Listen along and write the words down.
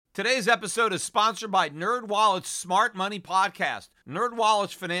Today's episode is sponsored by NerdWallet's Smart Money Podcast.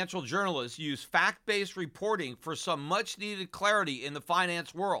 NerdWallet's financial journalists use fact-based reporting for some much-needed clarity in the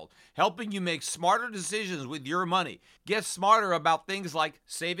finance world, helping you make smarter decisions with your money. Get smarter about things like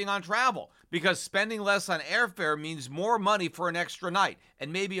saving on travel, because spending less on airfare means more money for an extra night,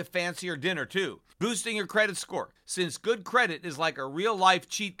 and maybe a fancier dinner too. Boosting your credit score, since good credit is like a real-life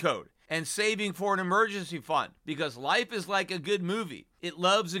cheat code. And saving for an emergency fund, because life is like a good movie. It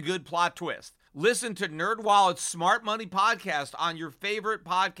loves a good plot twist. Listen to NerdWallet's Smart Money Podcast on your favorite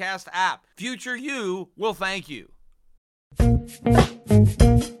podcast app. Future you will thank you. The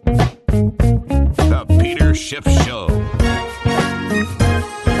Peter Schiff Show.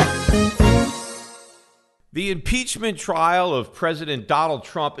 The impeachment trial of President Donald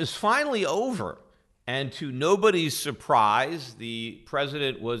Trump is finally over. And to nobody's surprise, the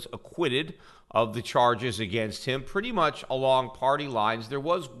president was acquitted of the charges against him pretty much along party lines. There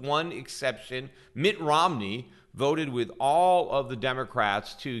was one exception. Mitt Romney voted with all of the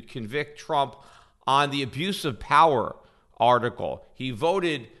Democrats to convict Trump on the abuse of power article. He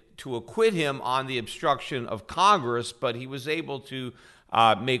voted to acquit him on the obstruction of Congress, but he was able to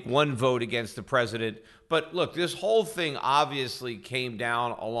make one vote against the president. But look, this whole thing obviously came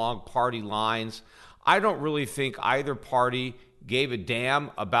down along party lines. I don't really think either party gave a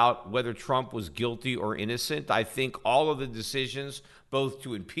damn about whether Trump was guilty or innocent. I think all of the decisions, both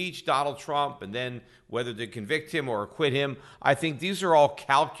to impeach Donald Trump and then whether to convict him or acquit him, I think these are all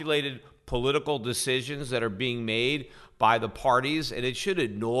calculated political decisions that are being made by the parties. And it should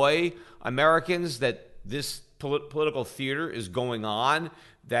annoy Americans that this political theater is going on,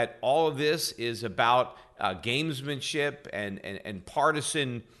 that all of this is about gamesmanship and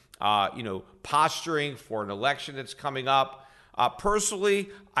partisan posturing for an election that's coming up. Personally,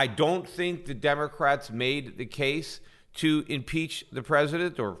 I don't think the Democrats made the case to impeach the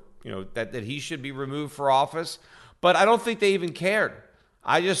president or, that he should be removed for office. But I don't think they even cared.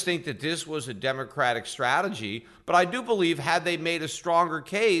 I just think that this was a Democratic strategy. But I do believe had they made a stronger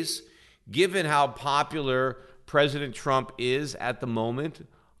case, given how popular President Trump is at the moment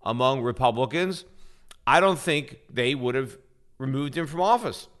among Republicans, I don't think they would have removed him from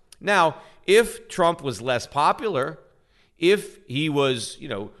office. Now, if Trump was less popular, if he was,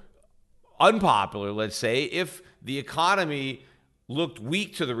 unpopular, let's say, if the economy looked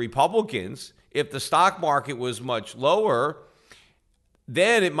weak to the Republicans, if the stock market was much lower,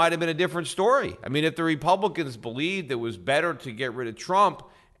 then it might have been a different story. I mean, if the Republicans believed it was better to get rid of Trump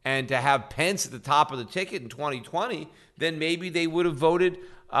and to have Pence at the top of the ticket in 2020, then maybe they would have voted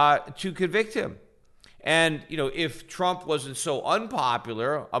to convict him. And, if Trump wasn't so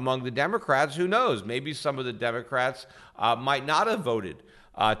unpopular among the Democrats, who knows? Maybe some of the Democrats might not have voted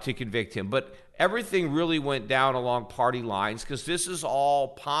to convict him. But everything really went down along party lines because this is all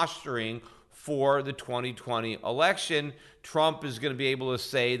posturing for the 2020 election. Trump is going to be able to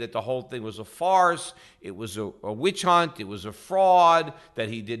say that the whole thing was a farce, it was a witch hunt, it was a fraud, that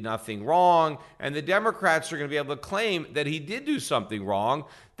he did nothing wrong. And the Democrats are going to be able to claim that he did do something wrong,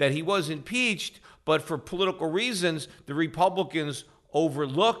 that he was impeached, but for political reasons, the Republicans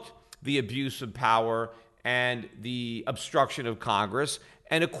overlooked the abuse of power and the obstruction of Congress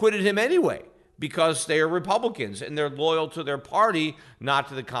and acquitted him anyway because they are Republicans and they're loyal to their party, not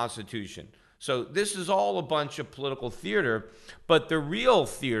to the Constitution. So this is all a bunch of political theater, but the real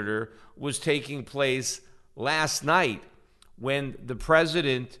theater was taking place last night when the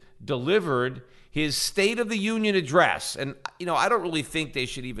president delivered his State of the Union address. And, I don't really think they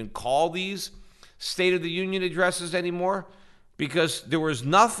should even call these State of the Union addresses anymore because there was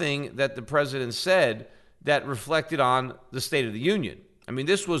nothing that the president said that reflected on the State of the Union. I mean,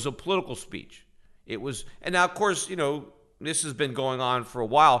 this was a political speech. It was, and now, of course, this has been going on for a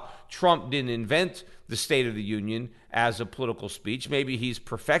while. Trump didn't invent the State of the Union as a political speech. Maybe he's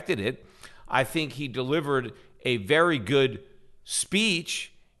perfected it. I think he delivered a very good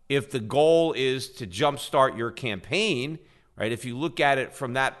speech if the goal is to jumpstart your campaign, right? If you look at it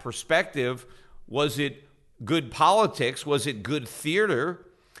from that perspective, was it good politics? Was it good theater?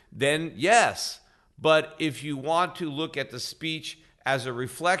 Then yes. But if you want to look at the speech as a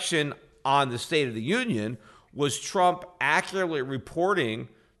reflection on the State of the Union, was Trump accurately reporting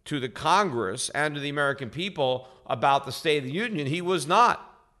to the Congress and to the American people about the State of the Union? He was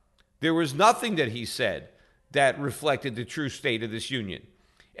not. There was nothing that he said that reflected the true state of this union.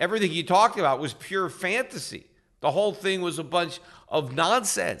 Everything he talked about was pure fantasy. The whole thing was a bunch of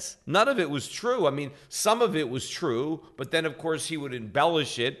nonsense. None of it was true. I mean, some of it was true, but then, of course, he would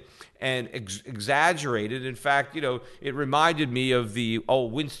embellish it and exaggerate it. In fact, it reminded me of the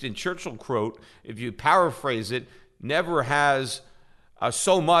old Winston Churchill quote. If you paraphrase it, never has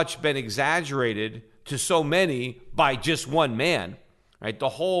so much been exaggerated to so many by just one man, right? The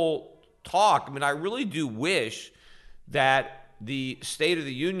whole talk, I mean, I really do wish that the State of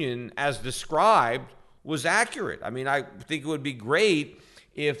the Union as described was accurate. I mean, I think it would be great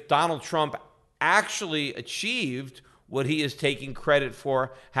if Donald Trump actually achieved what he is taking credit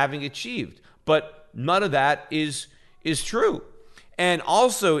for having achieved. But none of that is true. And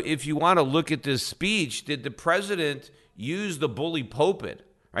also, if you want to look at this speech, did the president use the bully pulpit,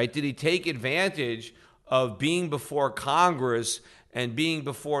 right? Did he take advantage of being before Congress and being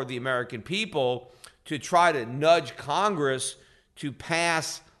before the American people to try to nudge Congress to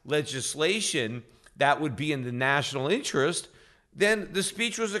pass legislation that would be in the national interest? Then the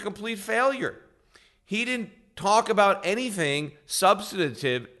speech was a complete failure. He didn't talk about anything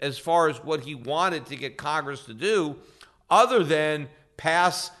substantive as far as what he wanted to get Congress to do other than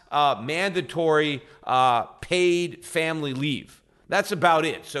pass mandatory paid family leave. That's about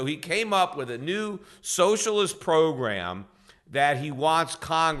it. So he came up with a new socialist program that he wants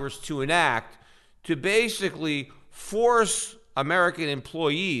Congress to enact to basically force American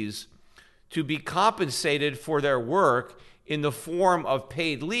employees to be compensated for their work in the form of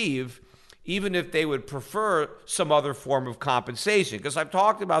paid leave, even if they would prefer some other form of compensation. Because I've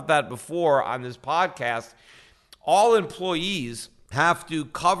talked about that before on this podcast. All employees have to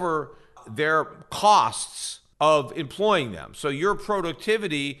cover their costs of employing them. So your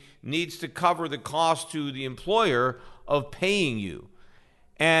productivity needs to cover the cost to the employer of paying you.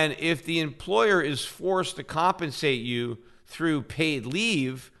 And if the employer is forced to compensate you through paid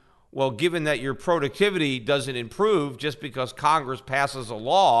leave, well, given that your productivity doesn't improve just because Congress passes a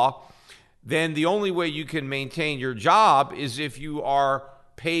law, then the only way you can maintain your job is if you are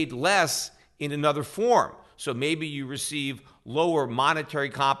paid less in another form. So maybe you receive lower monetary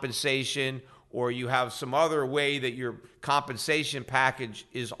compensation, or you have some other way that your compensation package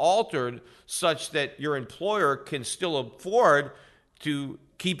is altered such that your employer can still afford to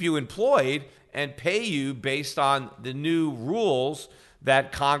keep you employed and pay you based on the new rules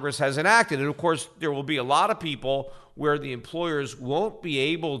that Congress has enacted. And of course, there will be a lot of people where the employers won't be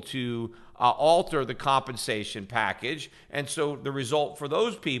able to alter the compensation package. And so the result for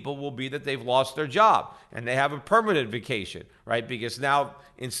those people will be that they've lost their job and they have a permanent vacation, right? Because now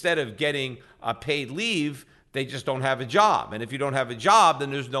instead of getting a paid leave, they just don't have a job. And if you don't have a job,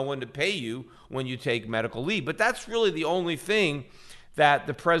 then there's no one to pay you when you take medical leave. But that's really the only thing that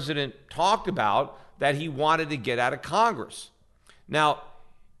the president talked about that he wanted to get out of Congress. Now,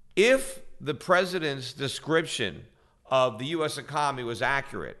 if the president's description of the U.S. economy was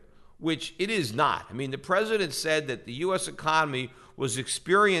accurate, which it is not. I mean, the president said that the U.S. economy was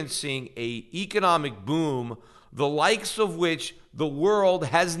experiencing an economic boom, the likes of which the world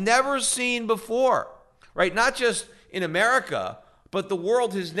has never seen before, right? Not just in America, but the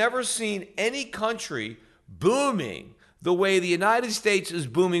world has never seen any country booming the way the United States is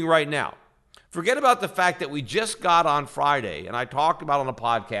booming right now. Forget about the fact that we just got on Friday, and I talked about on a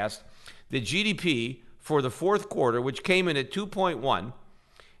podcast, the GDP for the fourth quarter, which came in at 2.1,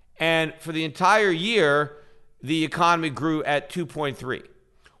 and for the entire year, the economy grew at 2.3.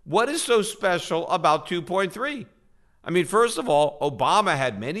 What is so special about 2.3? I mean, first of all, Obama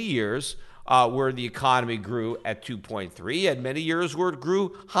had many years where the economy grew at 2.3. He had many years where it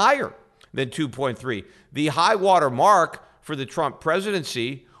grew higher than 2.3. The high water mark for the Trump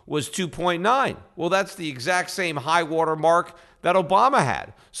presidency was 2.9. Well, that's the exact same high water mark that Obama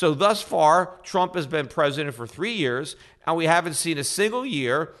had. So thus far, Trump has been president for 3 years, and we haven't seen a single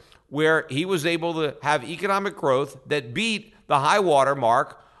year where he was able to have economic growth that beat the high water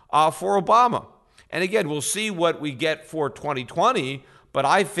mark for Obama. And again, we'll see what we get for 2020, but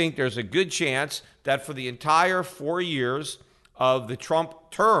I think there's a good chance that for the entire 4 years of the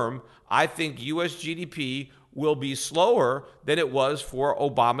Trump term, I think U.S. GDP will be slower than it was for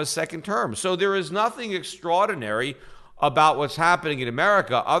Obama's second term. So there is nothing extraordinary about what's happening in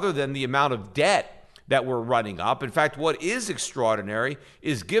America other than the amount of debt that we're running up. In fact, what is extraordinary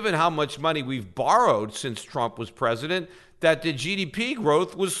is given how much money we've borrowed since Trump was president, that the GDP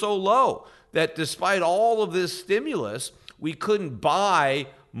growth was so low that despite all of this stimulus, we couldn't buy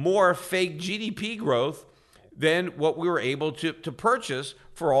more fake GDP growth than what we were able to purchase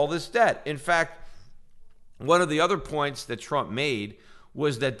for all this debt. In fact, one of the other points that Trump made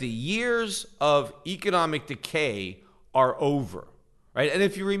was that the years of economic decay are over, right? And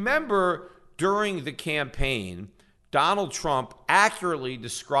if you remember, during the campaign, Donald Trump accurately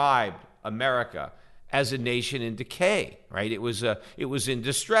described America as a nation in decay, right? It was in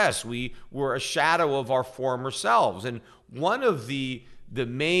distress. We were a shadow of our former selves. And one of the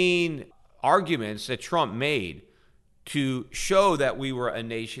main arguments that Trump made to show that we were a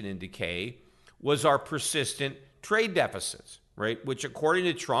nation in decay was our persistent trade deficits, right? Which, according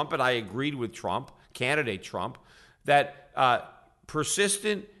to Trump, and I agreed with Trump, candidate Trump, that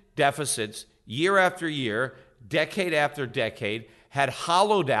persistent deficits year after year, decade after decade, had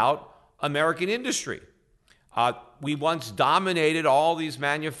hollowed out American industry. We once dominated all these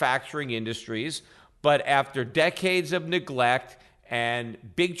manufacturing industries, but after decades of neglect and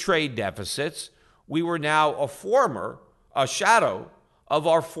big trade deficits, we were now a shadow of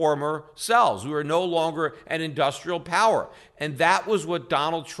our former selves. We were no longer an industrial power. And that was what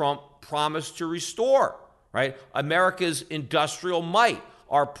Donald Trump promised to restore, right? America's industrial might,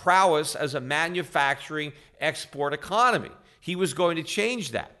 our prowess as a manufacturing export economy. He was going to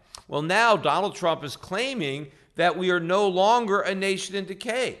change that. Well, now Donald Trump is claiming that we are no longer a nation in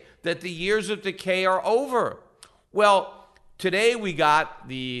decay, that the years of decay are over. Well, today we got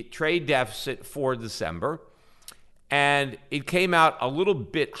the trade deficit for December, and it came out a little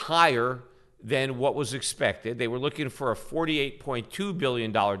bit higher than what was expected. They were looking for a $48.2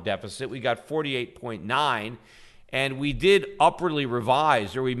 billion deficit. We got 48.9, and we did upwardly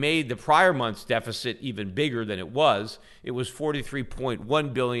revise, or we made the prior month's deficit even bigger than it was. It was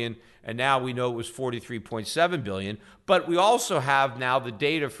 43.1 billion, and now we know it was 43.7 billion. But we also have now the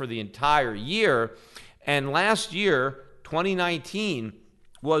data for the entire year, and last year, 2019,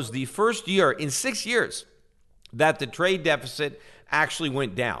 was the first year in 6 years that the trade deficit actually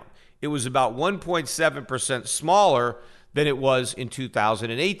went down. It was about 1.7% smaller than it was in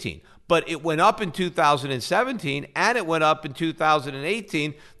 2018. But it went up in 2017, and it went up in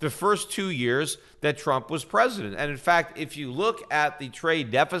 2018, the first 2 years that Trump was president. And in fact, if you look at the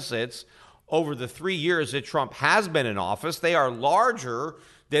trade deficits over the 3 years that Trump has been in office, they are larger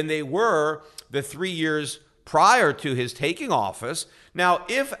than they were the 3 years prior to his taking office. Now,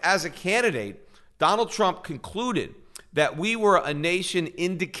 if as a candidate, Donald Trump concluded that we were a nation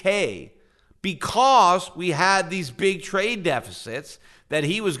in decay because we had these big trade deficits that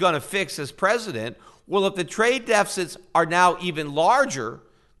he was going to fix as president, well, if the trade deficits are now even larger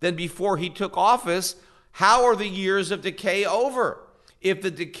than before he took office, how are the years of decay over? If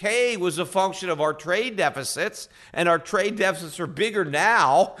the decay was a function of our trade deficits, and our trade deficits are bigger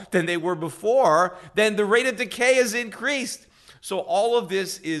now than they were before, then the rate of decay has increased. So all of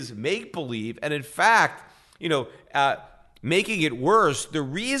this is make-believe, and in fact, making it worse, the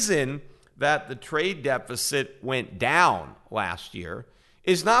reason that the trade deficit went down last year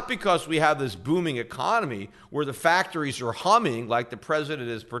is not because we have this booming economy where the factories are humming like the president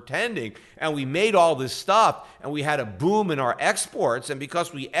is pretending, and we made all this stuff and we had a boom in our exports, and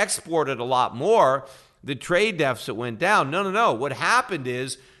because we exported a lot more, the trade deficit went down. No. What happened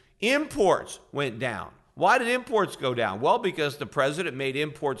is imports went down. Why did imports go down? Well, because the president made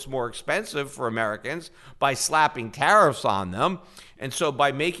imports more expensive for Americans by slapping tariffs on them. And so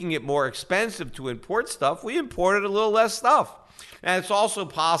by making it more expensive to import stuff, we imported a little less stuff. And it's also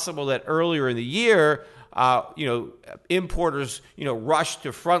possible that earlier in the year, importers, rushed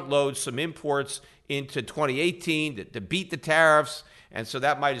to front load some imports into 2018 to beat the tariffs. And so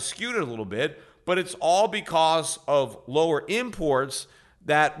that might have skewed it a little bit. But it's all because of lower imports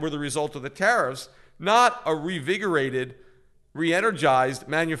that were the result of the tariffs, not a revigorated, re-energized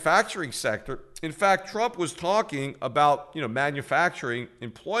manufacturing sector. In fact, Trump was talking about, manufacturing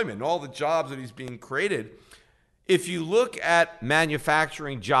employment and all the jobs that he's being created. If you look at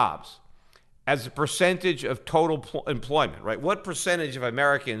manufacturing jobs as a percentage of total employment, right? What percentage of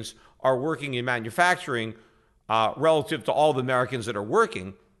Americans are working in manufacturing relative to all the Americans that are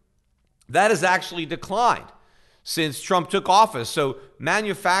working? That has actually declined since Trump took office. So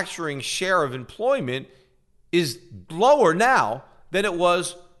manufacturing share of employment is lower now than it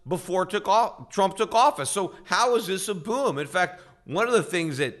was before Trump took office. So how is this a boom? In fact, one of the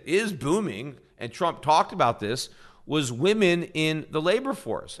things that is booming, and Trump talked about this, was women in the labor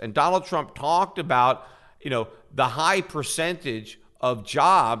force. And Donald Trump talked about, the high percentage of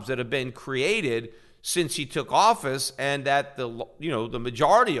jobs that have been created since he took office, and that the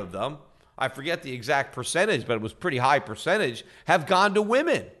majority of them, I forget the exact percentage, but it was pretty high percentage, have gone to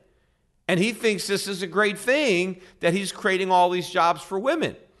women. And he thinks this is a great thing that he's creating all these jobs for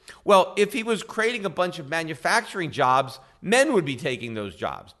women. Well, if he was creating a bunch of manufacturing jobs, men would be taking those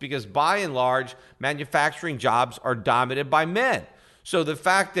jobs because by and large, manufacturing jobs are dominated by men. So the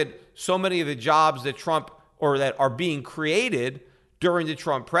fact that so many of the jobs that that are being created during the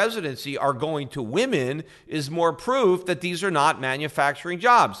Trump presidency are going to women is more proof that these are not manufacturing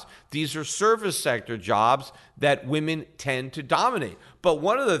jobs. These are service sector jobs that women tend to dominate. But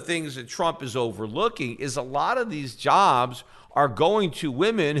one of the things that Trump is overlooking is a lot of these jobs are going to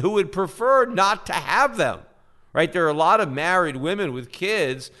women who would prefer not to have them, right? There are a lot of married women with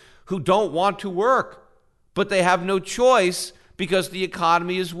kids who don't want to work, but they have no choice because the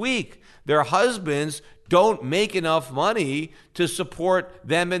economy is weak. Their husbands don't make enough money to support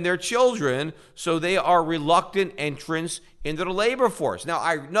them and their children, so they are reluctant entrants into the labor force. Now,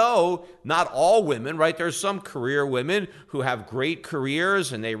 I know not all women, right? There's some career women who have great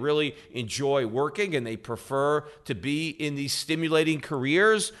careers and they really enjoy working and they prefer to be in these stimulating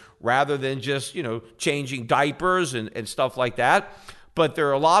careers rather than just, changing diapers and stuff like that. But there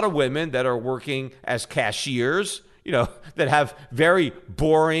are a lot of women that are working as cashiers, that have very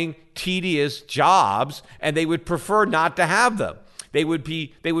boring, tedious jobs, and they would prefer not to have them. They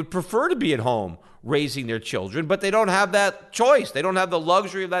would prefer to be at home raising their children, but they don't have that choice. They don't have the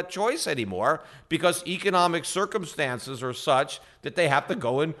luxury of that choice anymore because economic circumstances are such that they have to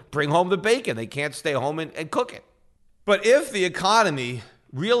go and bring home the bacon. They can't stay home and cook it. But if the economy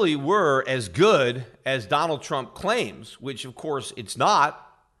really were as good as Donald Trump claims, which of course it's not,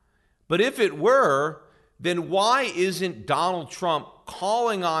 but if it were, then why isn't Donald Trump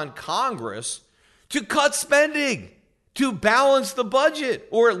calling on Congress to cut spending, to balance the budget,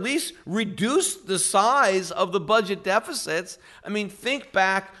 or at least reduce the size of the budget deficits? I mean, think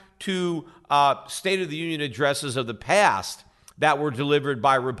back to State of the Union addresses of the past that were delivered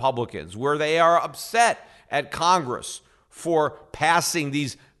by Republicans, where they are upset at Congress for passing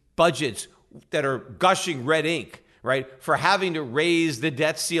these budgets that are gushing red ink, right? For having to raise the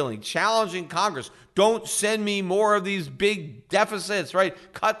debt ceiling, challenging Congress. Don't send me more of these big deficits, right?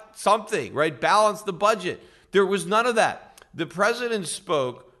 Cut something, right? Balance the budget. There was none of that. The president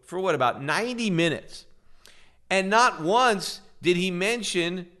spoke for about 90 minutes. And not once did he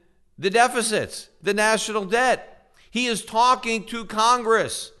mention the deficits, the national debt. He is talking to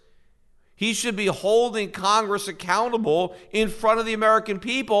Congress. He should be holding Congress accountable in front of the American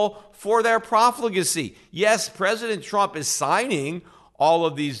people for their profligacy. Yes, President Trump is signing all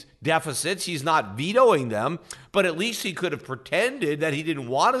of these deficits. He's not vetoing them, but at least he could have pretended that he didn't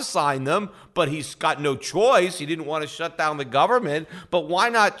want to sign them, but he's got no choice. He didn't want to shut down the government. But why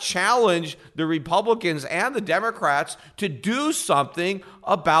not challenge the Republicans and the Democrats to do something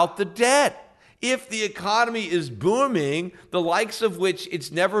about the debt? If the economy is booming, the likes of which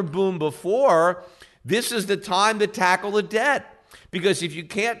it's never boomed before, this is the time to tackle the debt. Because if you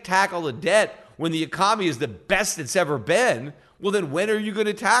can't tackle the debt when the economy is the best it's ever been, well, then when are you going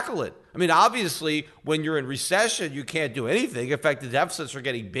to tackle it? I mean, obviously, when you're in recession, you can't do anything. In fact, the deficits are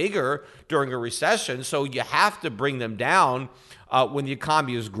getting bigger during a recession, so you have to bring them down when the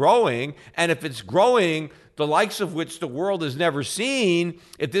economy is growing. And if it's growing, the likes of which the world has never seen,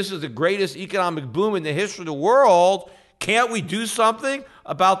 if this is the greatest economic boom in the history of the world, can't we do something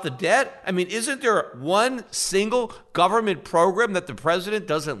about the debt? I mean, isn't there one single government program that the president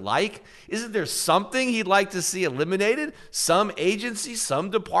doesn't like? Isn't there something he'd like to see eliminated? Some agency,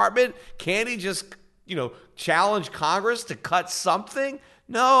 some department? Can't he just, challenge Congress to cut something?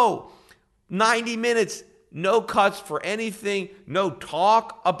 No. 90 minutes, no cuts for anything, no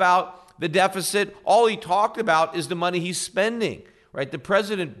talk about the deficit. All he talked about is the money he's spending, right? The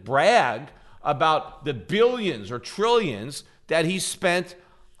president bragged about the billions or trillions that he spent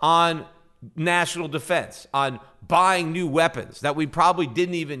on national defense, on buying new weapons that we probably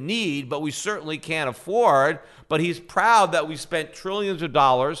didn't even need, but we certainly can't afford. But he's proud that we spent trillions of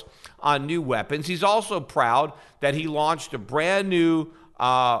dollars on new weapons. He's also proud that he launched a brand new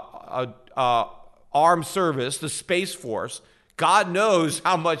armed service, the Space Force. God knows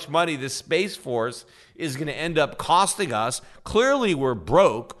how much money the Space Force is going to end up costing us. Clearly, we're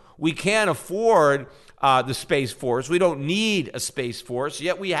broke. We can't afford the Space Force. We don't need a Space Force,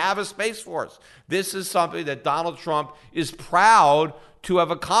 yet we have a Space Force. This is something that Donald Trump is proud to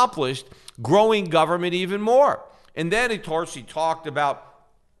have accomplished, growing government even more. And then, of course, he talked about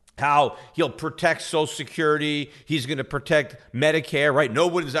how he'll protect Social Security. He's going to protect Medicare, right?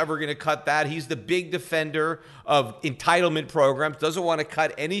 Nobody's ever going to cut that. He's the big defender of entitlement programs, doesn't want to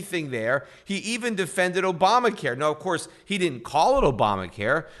cut anything there. He even defended Obamacare. Now, of course, he didn't call it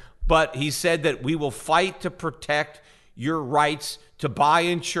Obamacare, but he said that we will fight to protect your rights to buy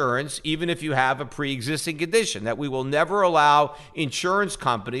insurance, even if you have a pre-existing condition, that we will never allow insurance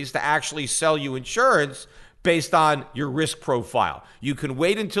companies to actually sell you insurance based on your risk profile. You can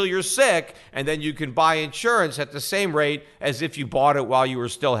wait until you're sick, and then you can buy insurance at the same rate as if you bought it while you were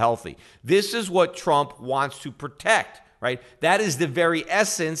still healthy. This is what Trump wants to protect, right? That is the very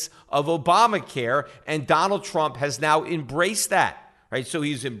essence of Obamacare, and Donald Trump has now embraced that, right? So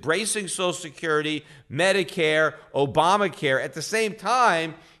he's embracing Social Security, Medicare, Obamacare. At the same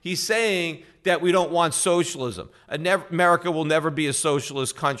time, he's saying that we don't want socialism. America will never be a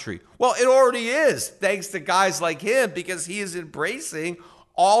socialist country. Well, it already is, thanks to guys like him, because he is embracing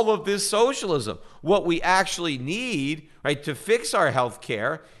all of this socialism. What we actually need, right, to fix our health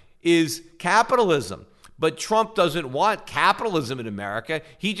care is capitalism. But Trump doesn't want capitalism in America.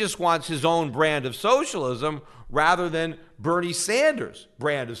 He just wants his own brand of socialism rather than Bernie Sanders'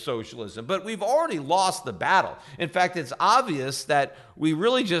 brand of socialism. But we've already lost the battle. In fact, it's obvious that we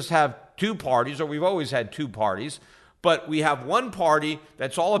really just have two parties, or we've always had two parties, but we have one party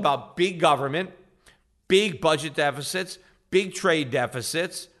that's all about big government, big budget deficits, big trade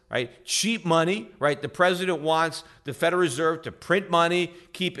deficits, right? Cheap money, right? The president wants the Federal Reserve to print money,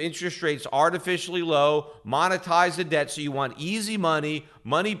 keep interest rates artificially low, monetize the debt. So you want easy money,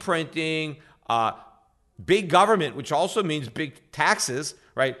 money printing, big government, which also means big taxes,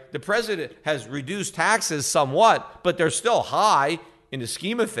 right? The president has reduced taxes somewhat, but they're still high in the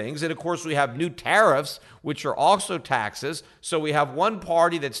scheme of things. And of course, we have new tariffs, which are also taxes. So we have one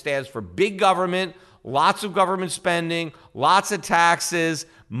party that stands for big government, lots of government spending, lots of taxes,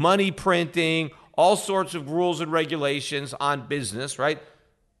 money printing, all sorts of rules and regulations on business, right?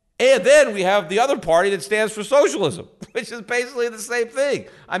 And then we have the other party that stands for socialism, which is basically the same thing.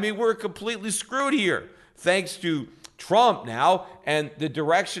 I mean, we're completely screwed here, thanks to Trump now and the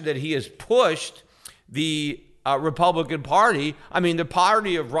direction that he has pushed the Republican Party. I mean, the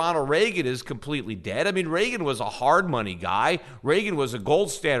party of Ronald Reagan is completely dead. I mean, Reagan was a hard money guy. Reagan was a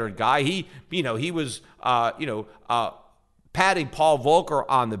gold standard guy. He was, patting Paul Volcker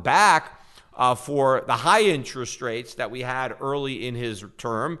on the back for the high interest rates that we had early in his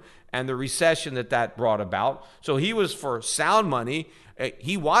term and the recession that brought about. So he was for sound money.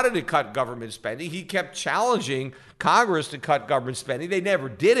 He wanted to cut government spending. He kept challenging Congress to cut government spending. They never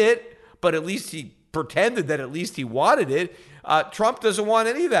did it, but at least he pretended that at least he wanted it. Trump doesn't want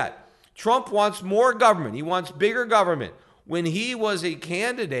any of that. Trump wants more government. He wants bigger government. When he was a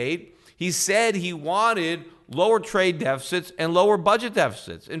candidate, he said he wanted lower trade deficits and lower budget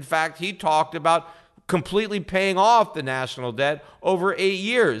deficits. In fact, he talked about completely paying off the national debt over 8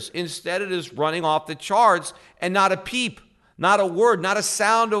 years. Instead, it is running off the charts and not a peep, not a word, not a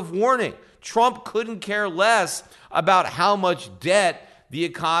sound of warning. Trump couldn't care less about how much debt the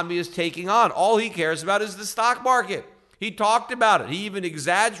economy is taking on. All he cares about is the stock market. He talked about it. He even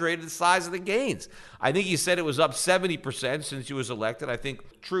exaggerated the size of the gains. I think he said it was up 70% since he was elected. I think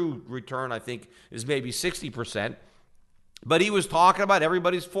true return, is maybe 60%. But he was talking about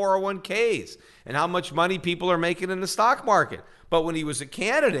everybody's 401ks and how much money people are making in the stock market. But when he was a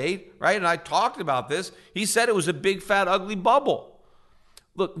candidate, right, and I talked about this, he said it was a big, fat, ugly bubble.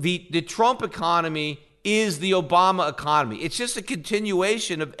 Look, the Trump economy is the Obama economy. It's just a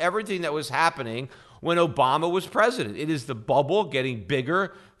continuation of everything that was happening when Obama was president. It is the bubble getting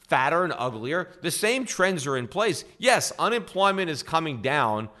bigger, fatter, and uglier. The same trends are in place. Yes, unemployment is coming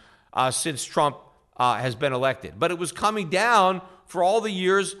down since Trump has been elected, but it was coming down for all the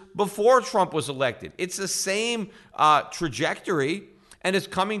years before Trump was elected. It's the same trajectory, and it's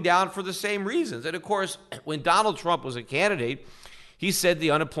coming down for the same reasons. And of course, when Donald Trump was a candidate, he said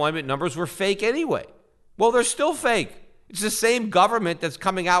the unemployment numbers were fake anyway. Well, they're still fake. It's the same government that's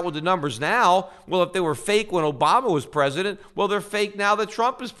coming out with the numbers now. Well, if they were fake when Obama was president, well, they're fake now that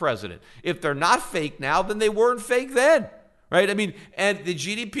Trump is president. If they're not fake now, then they weren't fake then, right? I mean, and the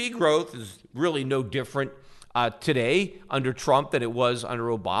GDP growth is really no different today under Trump than it was under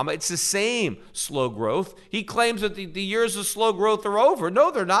Obama. It's the same slow growth. He claims that the years of slow growth are over.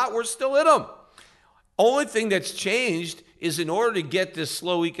 No, they're not. We're still in them. Only thing that's changed is in order to get this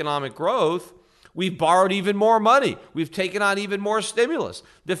slow economic growth, we've borrowed even more money. We've taken on even more stimulus.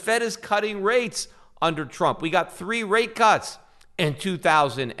 The Fed is cutting rates under Trump. We got 3 rate cuts in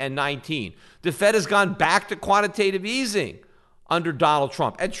 2019. The Fed has gone back to quantitative easing under Donald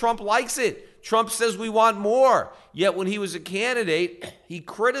Trump, and Trump likes it. Trump says we want more. Yet when he was a candidate, he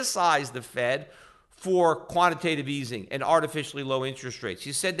criticized the Fed for quantitative easing and artificially low interest rates.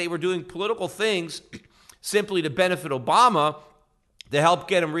 He said they were doing political things simply to benefit Obama, to help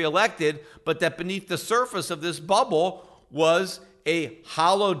get him reelected, but that beneath the surface of this bubble was a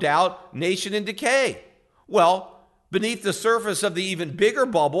hollowed out nation in decay. Well, beneath the surface of the even bigger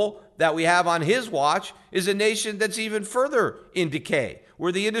bubble that we have on his watch is a nation that's even further in decay,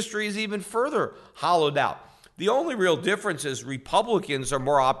 where the industry is even further hollowed out. The only real difference is Republicans are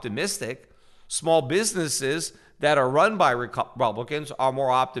more optimistic. Small businesses that are run by Republicans are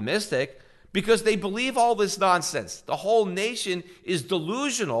more optimistic because they believe all this nonsense. The whole nation is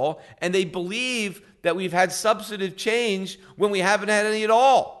delusional, and they believe that we've had substantive change when we haven't had any at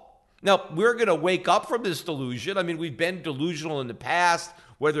all. Now, we're going to wake up from this delusion. I mean, we've been delusional in the past,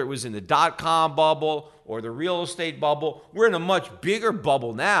 whether it was in the dot-com bubble or the real estate bubble. We're in a much bigger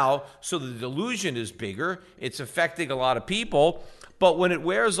bubble now, so the delusion is bigger. It's affecting a lot of people. But when it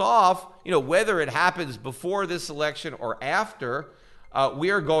wears off, whether it happens before this election or after, we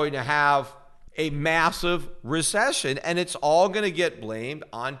are going to have a massive recession, and it's all going to get blamed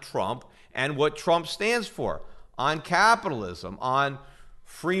on Trump and what Trump stands for, on capitalism, on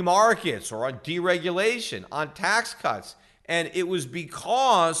free markets, or on deregulation, on tax cuts. And it was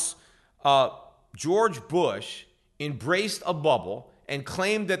because George Bush embraced a bubble and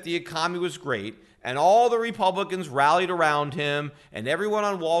claimed that the economy was great, and all the Republicans rallied around him, and everyone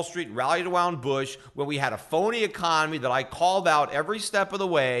on Wall Street rallied around Bush when we had a phony economy that I called out every step of the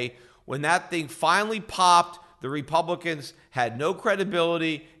way. When that thing finally popped, the Republicans had no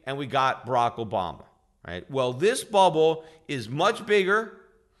credibility, and we got Barack Obama, right? Well, this bubble is much bigger,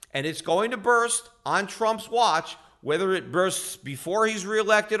 and it's going to burst on Trump's watch, whether it bursts before he's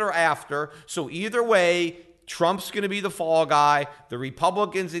reelected or after. So either way, Trump's going to be the fall guy. The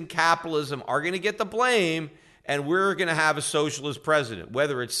Republicans in capitalism are going to get the blame, and we're going to have a socialist president,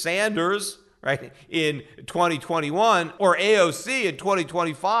 whether it's Sanders, right, in 2021 or AOC in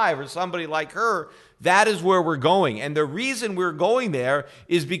 2025 or somebody like her. That is where we're going. And the reason we're going there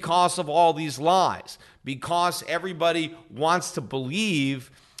is because of all these lies, because everybody wants to believe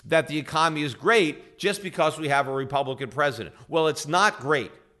that the economy is great just because we have a Republican president. Well, it's not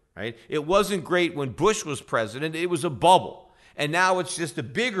great, right? It wasn't great when Bush was president. It was a bubble. And now it's just a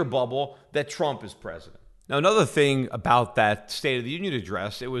bigger bubble that Trump is president. Now, another thing about that State of the Union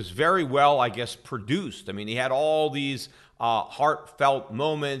address, it was very well, I guess, produced. I mean, he had all these heartfelt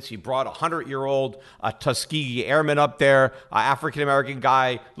moments. He brought a 100-year-old Tuskegee Airman up there, African-American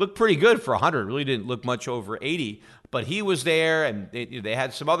guy, looked pretty good for 100, really didn't look much over 80. But he was there, and they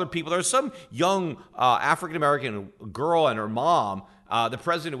had some other people. There was some young African-American girl and her mom. The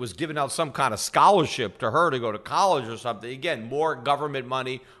president was giving out some kind of scholarship to her to go to college or something. Again, more government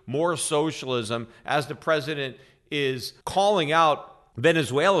money, more socialism, as the president is calling out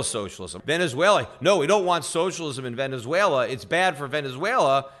Venezuela socialism. Venezuela, no, we don't want socialism in Venezuela. It's bad for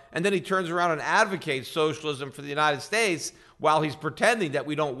Venezuela. And then he turns around and advocates socialism for the United States while he's pretending that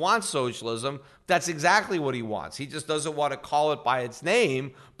we don't want socialism. That's exactly what he wants. He just doesn't want to call it by its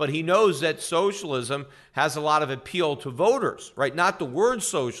name, but he knows that socialism has a lot of appeal to voters, right? Not the word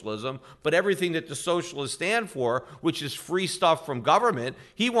socialism, but everything that the socialists stand for, which is free stuff from government.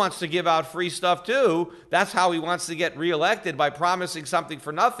 He wants to give out free stuff too. That's how he wants to get reelected, by promising something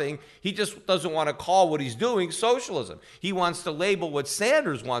for nothing. He just doesn't want to call what he's doing socialism. He wants to label what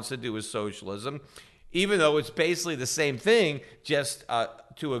Sanders wants to do as socialism, even though it's basically the same thing, just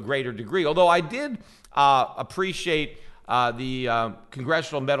to a greater degree. Although I did appreciate the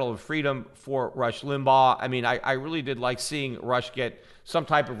Congressional Medal of Freedom for Rush Limbaugh. I mean, I really did like seeing Rush get some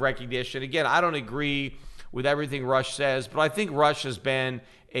type of recognition. Again, I don't agree with everything Rush says, but I think Rush has been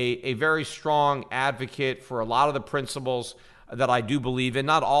a very strong advocate for a lot of the principles that I do believe in.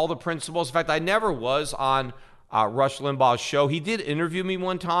 Not all the principles. In fact, I never was on Rush Limbaugh's show. He did interview me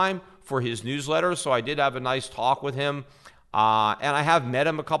one time for his newsletter, so I did have a nice talk with him. And I have met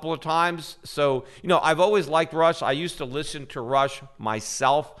him a couple of times. So, I've always liked Rush. I used to listen to Rush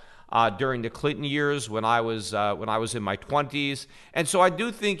myself during the Clinton years when I was in my 20s. And so I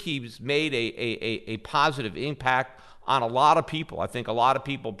do think he's made a positive impact on a lot of people. I think a lot of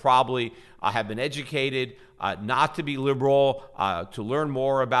people probably have been educated not to be liberal, to learn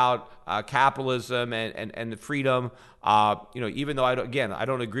more about capitalism and the freedom. Even though I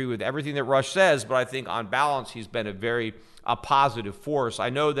don't agree with everything that Rush says, but I think on balance he's been a positive force. I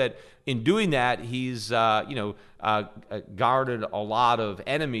know that in doing that, he's garnered a lot of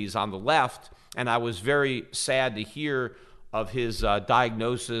enemies on the left, and I was very sad to hear of his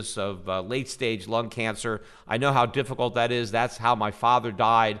diagnosis of late-stage lung cancer. I know how difficult that is. That's how my father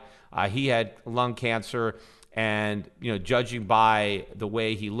died. He had lung cancer, and judging by the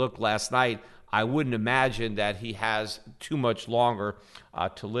way he looked last night, I wouldn't imagine that he has too much longer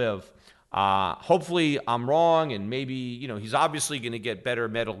to live. Hopefully I'm wrong, and maybe, he's obviously going to get better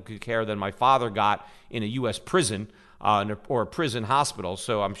medical care than my father got in a U.S. prison or a prison hospital.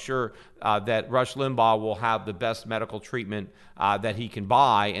 So I'm sure that Rush Limbaugh will have the best medical treatment that he can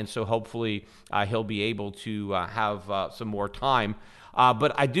buy, and so hopefully he'll be able to have some more time.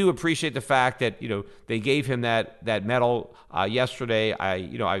 But I do appreciate the fact that, they gave him that medal yesterday.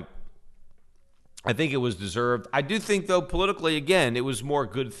 I think it was deserved. I do think, though, politically, again, it was more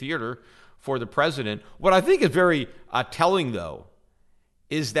good theater for the president. What I think is very telling, though,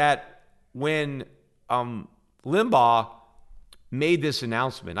 is that when Limbaugh made this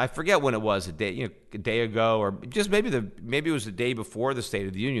announcement, I forget when it was, a day ago, or just maybe it was the day before the State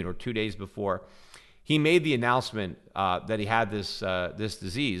of the Union or 2 days before, he made the announcement that he had this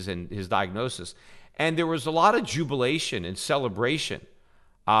disease and his diagnosis. And there was a lot of jubilation and celebration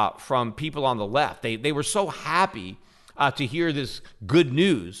from people on the left. They were so happy to hear this good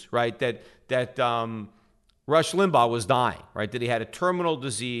news, right? That Rush Limbaugh was dying, right? That he had a terminal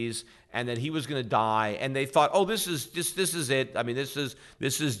disease and that he was going to die. And they thought, oh, this is it. I mean, this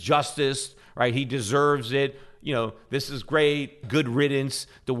is justice, right? He deserves it. This is great. Good riddance.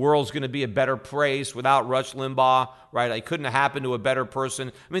 The world's going to be a better place without Rush Limbaugh, right? It couldn't have happened to a better person.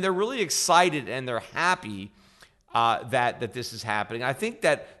 I mean, they're really excited and they're happy that this is happening. I think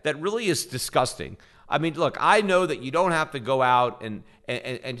that really is disgusting. I mean, look, I know that you don't have to go out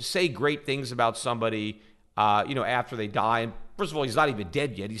and say great things about somebody, after they die. And first of all, he's not even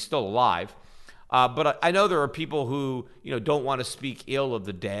dead yet; he's still alive. But I know there are people who don't want to speak ill of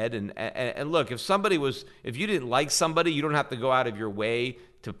the dead. And look, if you didn't like somebody, you don't have to go out of your way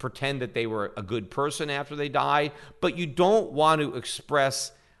to pretend that they were a good person after they die. But you don't want to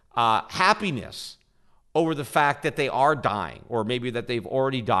express happiness over the fact that they are dying, or maybe that they've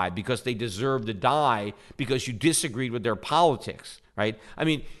already died because they deserve to die because you disagreed with their politics, right? I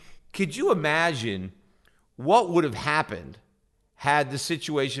mean, could you imagine what would have happened had the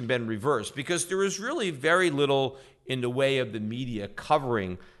situation been reversed? Because there is really very little in the way of the media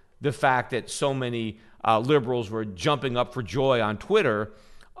covering the fact that so many liberals were jumping up for joy on Twitter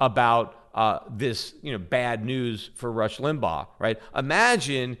about this, bad news for Rush Limbaugh, right?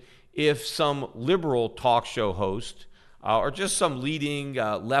 Imagine if some liberal talk show host or just some leading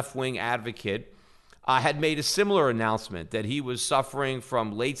left-wing advocate had made a similar announcement that he was suffering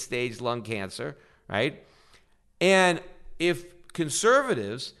from late-stage lung cancer, right? And if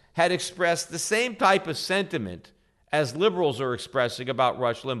conservatives had expressed the same type of sentiment as liberals are expressing about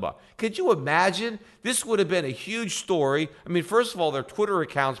Rush Limbaugh. Could you imagine? This would have been a huge story. I mean, first of all, their Twitter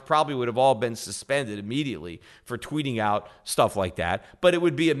accounts probably would have all been suspended immediately for tweeting out stuff like that. But it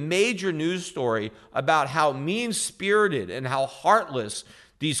would be a major news story about how mean-spirited and how heartless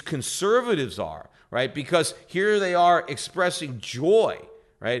these conservatives are, right? Because here they are expressing joy,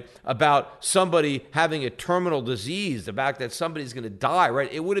 right, about somebody having a terminal disease, the fact that somebody's going to die,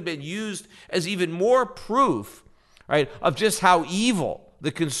 right? It would have been used as even more proof, right, of just how evil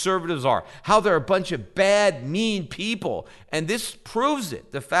the conservatives are, how they're a bunch of bad, mean people. And this proves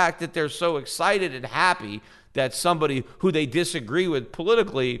it, the fact that they're so excited and happy that somebody who they disagree with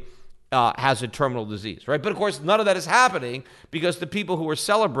politically has a terminal disease, right? But of course, none of that is happening because the people who are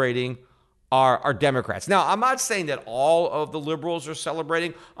celebrating are Democrats. Now, I'm not saying that all of the liberals are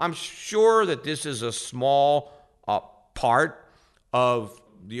celebrating. I'm sure that this is a small part of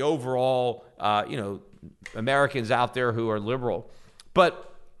the overall, Americans out there who are liberal.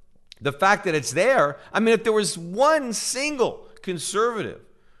 But the fact that it's there, I mean, if there was one single conservative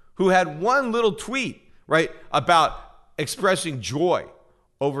who had one little tweet, right, about expressing joy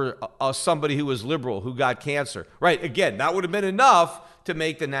over somebody who was liberal who got cancer, right, again, that would have been enough to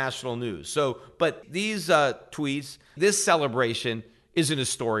make the national news. So, but these tweets, this celebration isn't a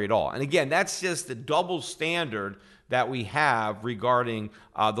story at all. And again, that's just the double standard that we have regarding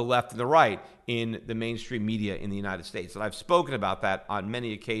the left and the right in the mainstream media in the United States. And I've spoken about that on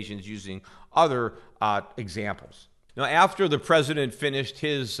many occasions using other examples. Now, after the president finished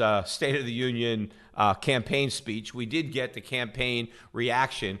his State of the Union campaign speech, we did get the campaign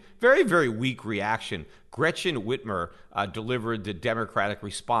reaction, very, very weak reaction. Gretchen Whitmer delivered the Democratic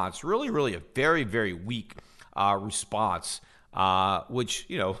response, really a very, very weak response, which,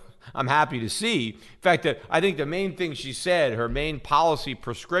 I'm happy to see. In fact, I think the main thing she said, her main policy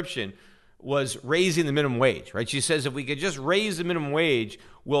prescription, was raising the minimum wage, right? She says if we could just raise the minimum wage,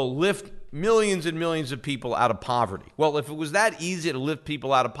 we'll lift millions and millions of people out of poverty. Well, if it was that easy to lift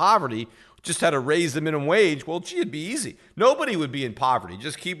people out of poverty, just had to raise the minimum wage, well, gee, it'd be easy. Nobody would be in poverty.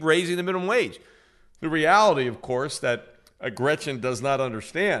 Just keep raising the minimum wage. The reality, of course, that Gretchen does not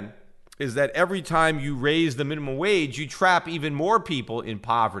understand is that every time you raise the minimum wage, you trap even more people in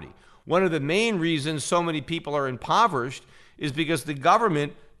poverty. One of the main reasons so many people are impoverished is because the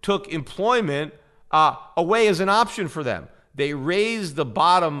government took employment away as an option for them. They raised the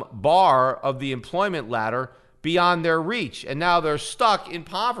bottom bar of the employment ladder beyond their reach, and now they're stuck in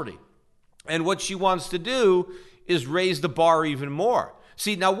poverty. And what she wants to do is raise the bar even more.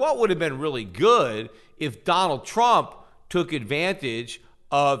 See, now what would have been really good if Donald Trump took advantage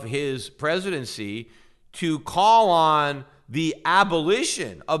of his presidency to call on the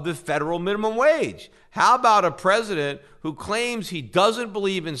abolition of the federal minimum wage? How about a president who claims he doesn't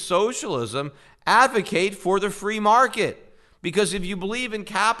believe in socialism advocate for the free market? Because if you believe in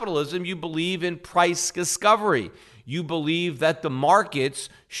capitalism, you believe in price discovery. You believe that the markets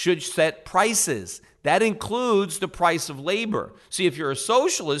should set prices. That includes the price of labor. See, if you're a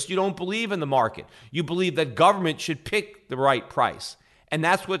socialist, you don't believe in the market. You believe that government should pick the right price. And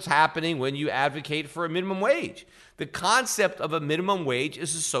that's what's happening when you advocate for a minimum wage. The concept of a minimum wage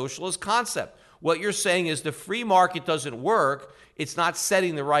is a socialist concept. What you're saying is the free market doesn't work. It's not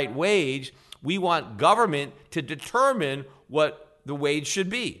setting the right wage. We want government to determine what the wage should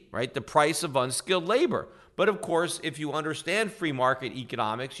be, right? The price of unskilled labor. But of course, if you understand free market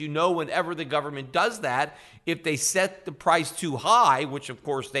economics, you know whenever the government does that, if they set the price too high, which of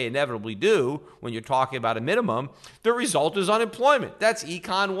course they inevitably do when you're talking about a minimum, the result is unemployment. That's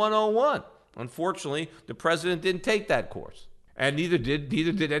Econ 101. Unfortunately, the president didn't take that course. And neither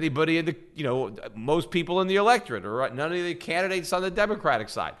did anybody in most people in the electorate, or none of the candidates on the Democratic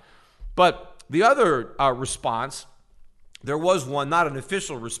side. But the other response, there was one, not an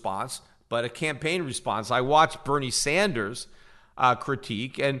official response, but a campaign response. I watched Bernie Sanders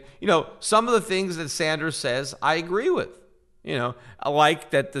critique, and some of the things that Sanders says, I agree with. I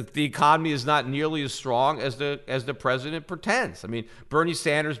like that the economy is not nearly as strong as the president pretends. I mean, Bernie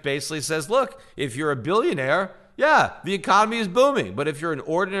Sanders basically says, look, if you're a billionaire, yeah, the economy is booming. But if you're an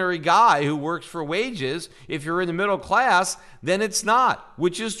ordinary guy who works for wages, if you're in the middle class, then it's not,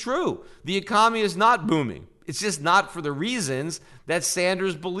 which is true. The economy is not booming. It's just not for the reasons that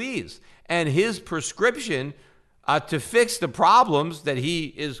Sanders believes. And his prescription to fix the problems that he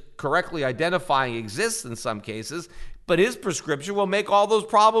is correctly identifying exists in some cases, but his prescription will make all those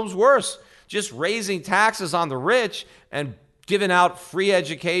problems worse. Just raising taxes on the rich and giving out free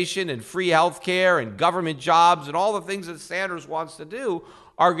education and free health care and government jobs and all the things that Sanders wants to do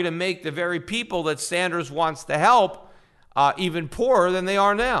are going to make the very people that Sanders wants to help even poorer than they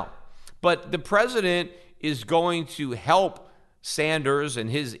are now. But the president is going to help Sanders and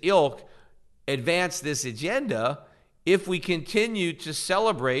his ilk advance this agenda if we continue to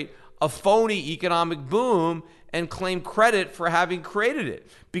celebrate a phony economic boom and claim credit for having created it.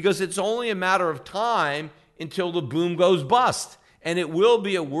 Because it's only a matter of time until the boom goes bust. And it will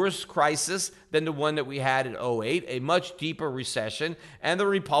be a worse crisis than the one that we had in 2008, a much deeper recession, and the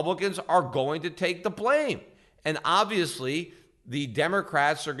Republicans are going to take the blame. And obviously, the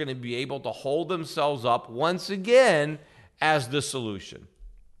Democrats are going to be able to hold themselves up once again as the solution.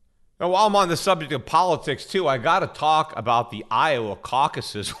 Now, while I'm on the subject of politics, too, I got to talk about the Iowa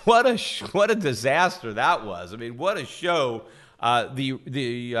caucuses. What a disaster that was. I mean, what a show.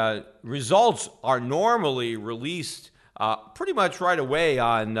 The results are normally released pretty much right away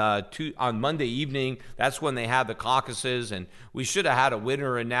on Monday evening. That's when they have the caucuses, and we should have had a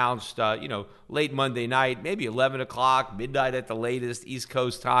winner announced, late Monday night, maybe 11 o'clock, midnight at the latest, East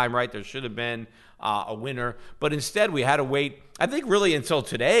Coast time, right? There should have been a winner. But instead, we had to wait, I think, really until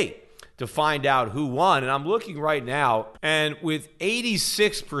today to find out who won. And I'm looking right now, and with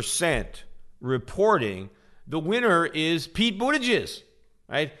 86% reporting, the winner is Pete Buttigieg,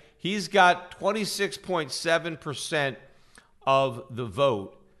 right? He's got 26.7% of the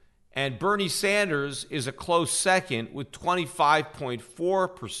vote. And Bernie Sanders is a close second with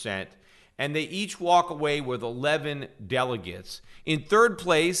 25.4%. And they each walk away with 11 delegates. In third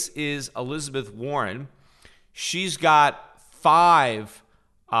place is Elizabeth Warren. She's got 5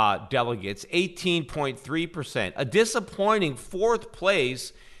 delegates, 18.3%. A disappointing fourth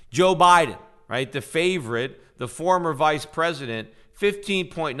place, Joe Biden, right? The favorite, the former vice president,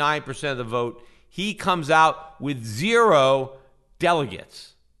 15.9% of the vote. He comes out with 0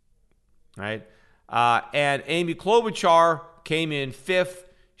 delegates, right? And Amy Klobuchar came in 5th.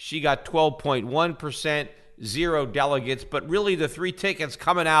 She got 12.1%, 0 delegates. But really the 3 tickets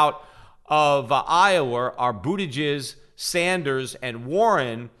coming out of Iowa are Buttigieg, Sanders, and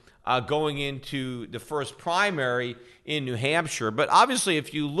Warren going into the first primary in New Hampshire. But obviously,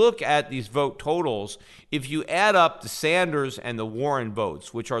 if you look at these vote totals, if you add up the Sanders and the Warren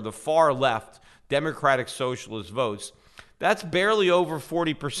votes, which are the far left Democratic Socialist votes, that's barely over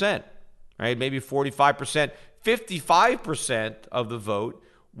 40%, right? Maybe 45%. 55% of the vote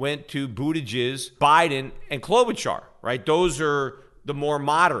went to Buttigieg, Biden, and Klobuchar, right? Those are the more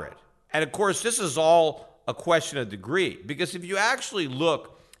moderate. And of course, this is all a question of degree, because if you actually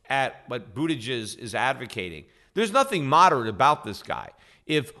look at what Buttigieg is advocating, there's nothing moderate about this guy.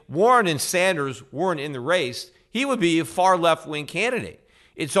 If Warren and Sanders weren't in the race, he would be a far left-wing candidate.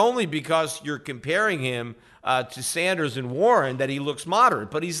 It's only because you're comparing him to Sanders and Warren that he looks moderate,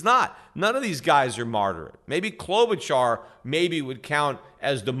 but he's not. None of these guys are moderate. Maybe Klobuchar would count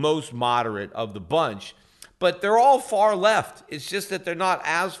as the most moderate of the bunch, but they're all far left. It's just that they're not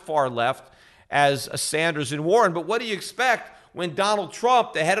as far left as Sanders and Warren. But what do you expect when Donald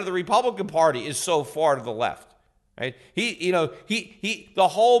Trump, the head of the Republican Party, is so far to the left? Right? The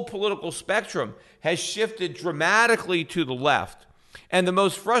whole political spectrum has shifted dramatically to the left. And the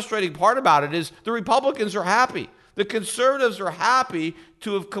most frustrating part about it is the Republicans are happy. The conservatives are happy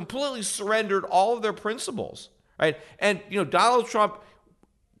to have completely surrendered all of their principles, right? And, Donald Trump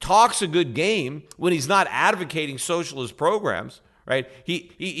talks a good game when he's not advocating socialist programs, right?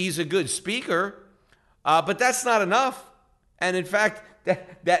 He's a good speaker, but that's not enough. And in fact,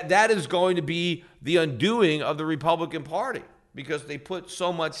 that is going to be the undoing of the Republican Party because they put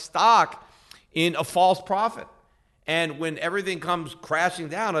so much stock in a false prophet. And when everything comes crashing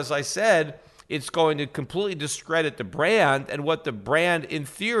down, as I said, it's going to completely discredit the brand and what the brand in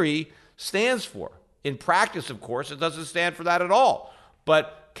theory stands for. In practice, of course, it doesn't stand for that at all.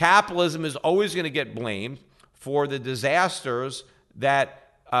 But capitalism is always going to get blamed for the disasters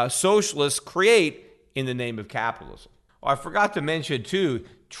that socialists create in the name of capitalism. I forgot to mention, too,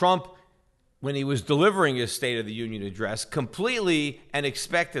 Trump, when he was delivering his State of the Union address, completely and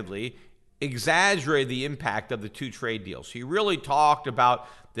expectedly exaggerated the impact of the two trade deals. He really talked about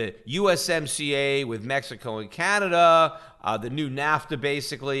the USMCA with Mexico and Canada, the new NAFTA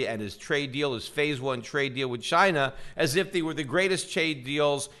basically, and his trade deal, his phase one trade deal with China, as if they were the greatest trade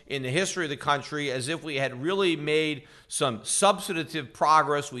deals in the history of the country, as if we had really made some substantive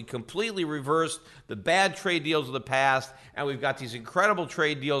progress. We completely reversed the bad trade deals of the past, and we've got these incredible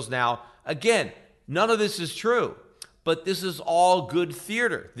trade deals now. Again, none of this is true. But this is all good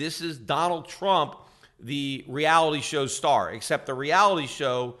theater. This is Donald Trump, the reality show star, except the reality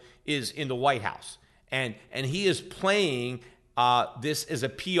show is in the White House. And he is playing this as a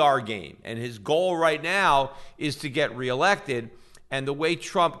PR game. And his goal right now is to get reelected. And the way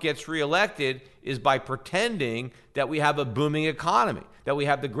Trump gets reelected is by pretending that we have a booming economy, that we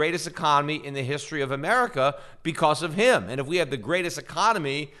have the greatest economy in the history of America because of him. And if we have the greatest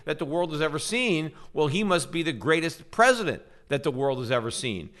economy that the world has ever seen, well, he must be the greatest president that the world has ever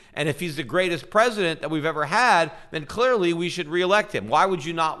seen. And if he's the greatest president that we've ever had, then clearly we should reelect him. Why would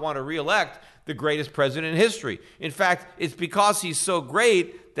you not want to reelect the greatest president in history? In fact, it's because he's so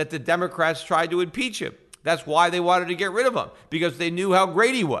great that the Democrats tried to impeach him. That's why they wanted to get rid of him, because they knew how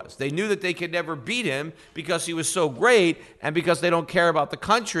great he was. They knew that they could never beat him because he was so great, and because they don't care about the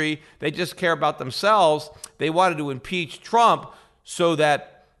country, they just care about themselves. They wanted to impeach Trump so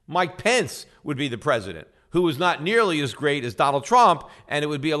that Mike Pence would be the president, who was not nearly as great as Donald Trump, and it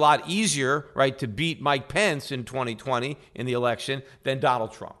would be a lot easier, right, to beat Mike Pence in 2020 in the election than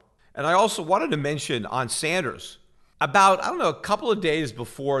Donald Trump. And I also wanted to mention on Sanders, about, a couple of days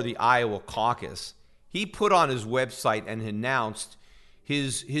before the Iowa caucus, he put on his website and announced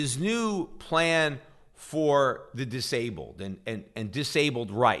his new plan for the disabled and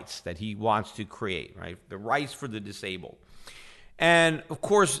disabled rights that he wants to create, right? The rights for the disabled. And, of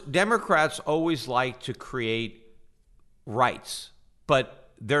course, Democrats always like to create rights, but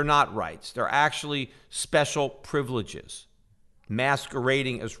they're not rights. They're actually special privileges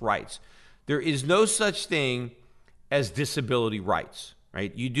masquerading as rights. There is no such thing as disability rights.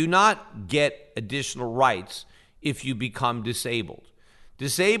 Right? You do not get additional rights if you become disabled.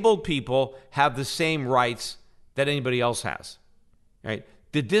 Disabled people have the same rights that anybody else has. Right?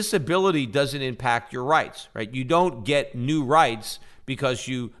 The disability doesn't impact your rights. Right? You don't get new rights because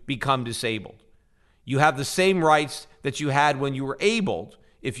you become disabled. You have the same rights that you had when you were abled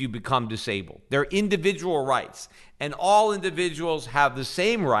if you become disabled. They're individual rights, and all individuals have the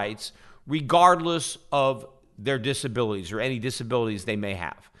same rights regardless of their disabilities or any disabilities they may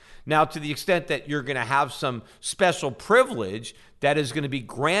have. Now, to the extent that you're going to have some special privilege that is going to be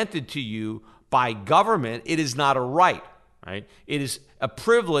granted to you by government, it is not a right, right? It is a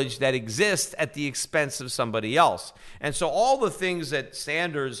privilege that exists at the expense of somebody else. And so all the things that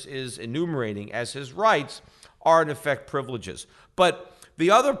Sanders is enumerating as his rights are, in effect, privileges. But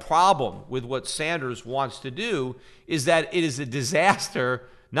the other problem with what Sanders wants to do is that it is a disaster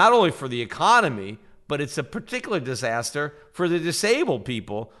not only for the economy, but it's a particular disaster for the disabled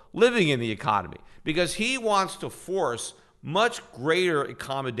people living in the economy, because he wants to force much greater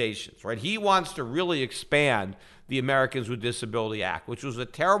accommodations, right? He wants to really expand the Americans with Disability Act, which was a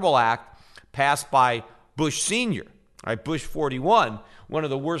terrible act passed by Bush Sr., right? Bush 41. One of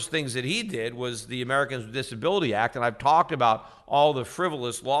the worst things that he did was the Americans with Disability Act, and I've talked about all the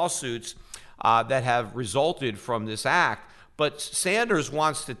frivolous lawsuits that have resulted from this act. But Sanders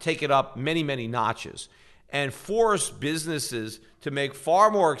wants to take it up many, many notches and force businesses to make far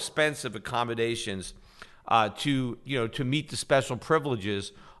more expensive accommodations to meet the special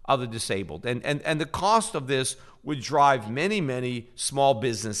privileges of the disabled. And the cost of this would drive many, many small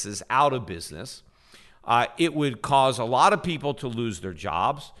businesses out of business. It would cause a lot of people to lose their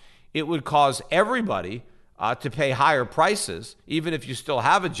jobs. It would cause everybody to pay higher prices. Even if you still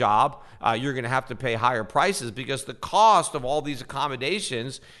have a job, you're going to have to pay higher prices because the cost of all these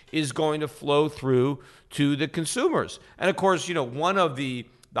accommodations is going to flow through to the consumers. And of course, one of the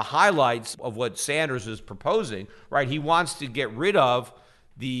highlights of what Sanders is proposing, right? He wants to get rid of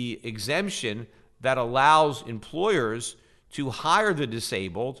the exemption that allows employers to hire the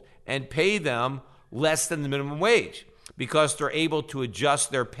disabled and pay them less than the minimum wage because they're able to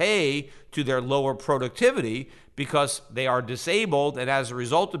adjust their pay to their lower productivity because they are disabled, and as a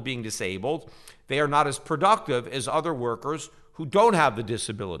result of being disabled, they are not as productive as other workers who don't have the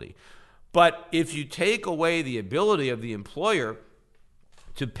disability. But if you take away the ability of the employer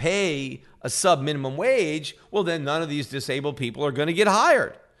to pay a sub-minimum wage, well, then none of these disabled people are going to get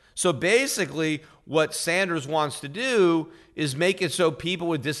hired. So basically, what Sanders wants to do is make it so people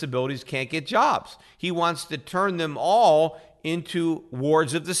with disabilities can't get jobs. He wants to turn them all into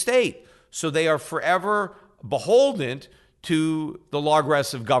wards of the state. So they are forever beholden to the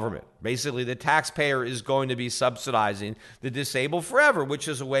law-aggressive government. Basically, the taxpayer is going to be subsidizing the disabled forever, which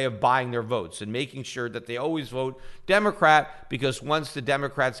is a way of buying their votes and making sure that they always vote Democrat, because once the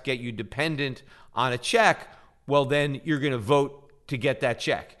Democrats get you dependent on a check, well, then you're going to vote to get that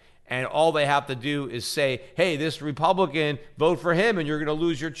check. And all they have to do is say, hey, this Republican, vote for him, and you're going to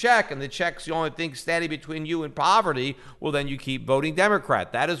lose your check, and the check's the only thing standing between you and poverty. Well, then you keep voting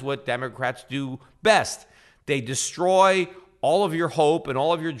Democrat. That is what Democrats do best. They destroy all of your hope and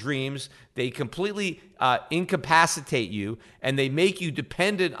all of your dreams. They completely incapacitate you, and they make you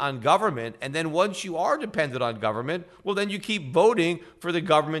dependent on government. And then once you are dependent on government, well, then you keep voting for the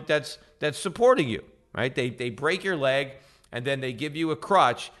government that's supporting you, right? They break your leg, and then they give you a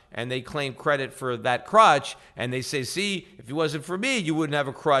crutch, and they claim credit for that crutch, and they say, see, if it wasn't for me, you wouldn't have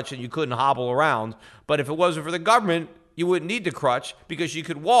a crutch and you couldn't hobble around. But if it wasn't for the government, you wouldn't need the crutch because you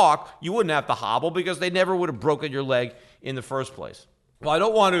could walk. You wouldn't have to hobble because they never would have broken your leg in the first place. Well, I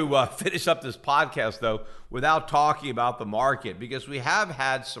don't want to finish up this podcast, though, without talking about the market, because we have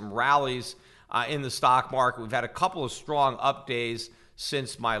had some rallies in the stock market. We've had a couple of strong up days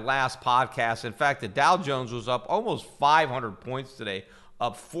since my last podcast. In fact, the Dow Jones was up almost 500 points today,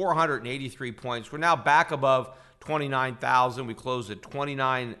 up 483 points. We're now back above 29,000. We closed at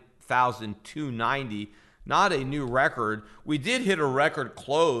 29,290. Not a new record. We did hit a record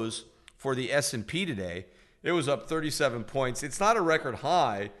close for the S&P today. It was up 37 points. It's not a record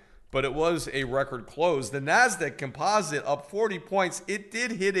high, but it was a record close. The NASDAQ Composite up 40 points. It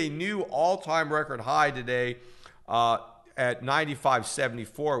did hit a new all-time record high today at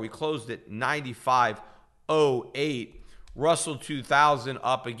 95.74. We closed at 95.08. Russell 2000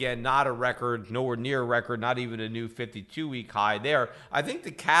 up again, not a record, nowhere near a record, not even a new 52-week high there. I think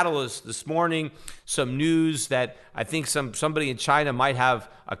the catalyst this morning, some news that I think somebody in China might have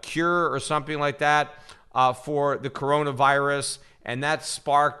a cure or something like that for the coronavirus, and that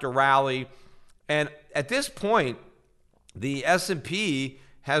sparked a rally. And at this point, the S&P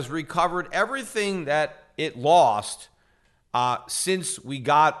has recovered everything that it lost since we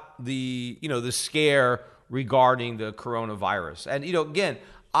got the scare regarding the coronavirus. And, again,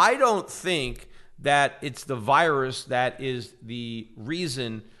 I don't think that it's the virus that is the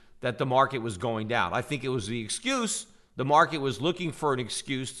reason that the market was going down. I think it was the excuse. The market was looking for an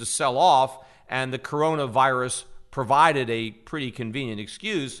excuse to sell off, and the coronavirus provided a pretty convenient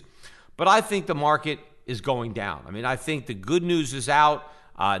excuse. But I think the market is going down. I mean, I think the good news is out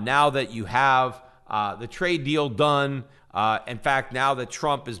now that you have the trade deal done. In fact, now that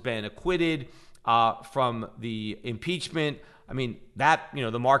Trump has been acquitted from the impeachment, I mean, that,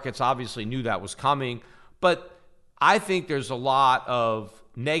 the markets obviously knew that was coming. But I think there's a lot of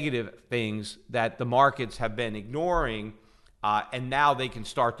negative things that the markets have been ignoring, and now they can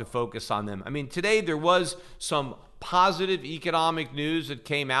start to focus on them. I mean, today there was some positive economic news that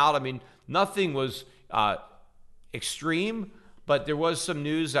came out. I mean, nothing was extreme, but there was some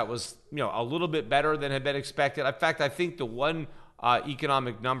news that was, a little bit better than had been expected. In fact, I think the one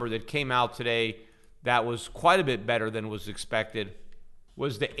economic number that came out today that was quite a bit better than was expected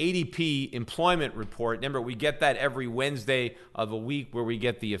was the ADP employment report. Remember, we get that every Wednesday of a week, where we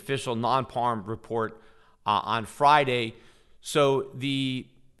get the official non-farm report on Friday. So the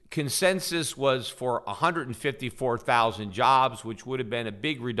consensus was for 154,000 jobs, which would have been a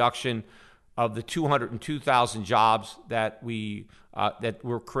big reduction of the 202,000 jobs that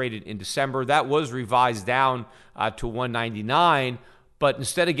were created in December. That was revised down to 199, but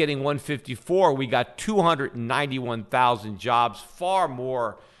instead of getting 154, we got 291,000 jobs, far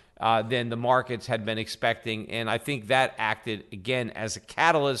more than the markets had been expecting. And I think that acted, again, as a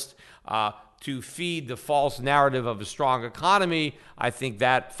catalyst to feed the false narrative of a strong economy. I think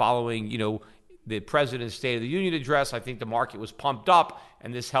that following, the president's State of the Union address, I think the market was pumped up,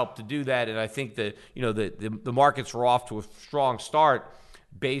 and this helped to do that. And I think that, the markets were off to a strong start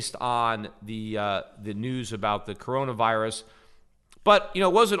based on the news about the coronavirus. But,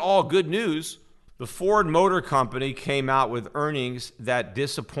 it wasn't all good news. The Ford Motor Company came out with earnings that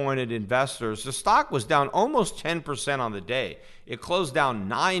disappointed investors. The stock was down almost 10% on the day. It closed down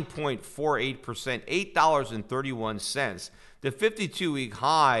 9.48%, $8.31. The 52-week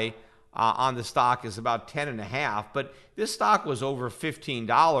high on the stock is about 10.5, but this stock was over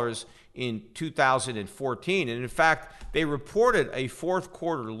 $15 in 2014. And in fact, they reported a fourth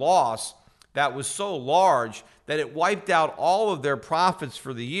quarter loss that was so large that it wiped out all of their profits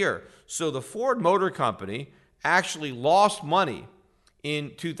for the year. So the Ford Motor Company actually lost money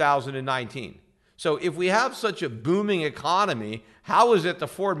in 2019. So if we have such a booming economy, how is it the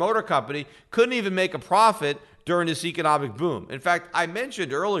Ford Motor Company couldn't even make a profit during this economic boom? In fact, I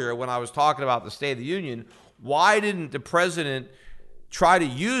mentioned earlier when I was talking about the State of the Union, why didn't the president try to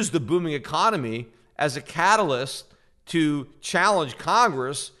use the booming economy as a catalyst to challenge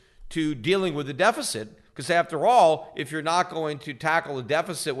Congress to dealing with the deficit? Because after all, if you're not going to tackle the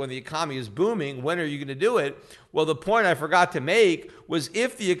deficit when the economy is booming, when are you going to do it? Well, the point I forgot to make was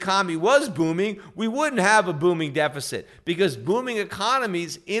if the economy was booming, we wouldn't have a booming deficit, because booming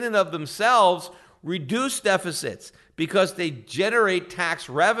economies in and of themselves reduce deficits because they generate tax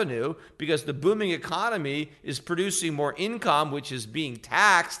revenue, because the booming economy is producing more income, which is being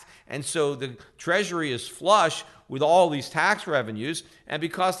taxed. And so the Treasury is flush with all these tax revenues. And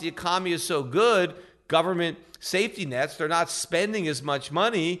because the economy is so good, government safety nets, they're not spending as much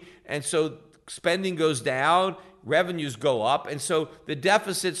money. And so spending goes down, revenues go up. And so the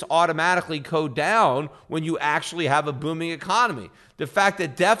deficits automatically go down when you actually have a booming economy. The fact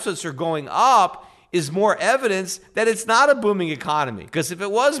that deficits are going up is more evidence that it's not a booming economy. Because if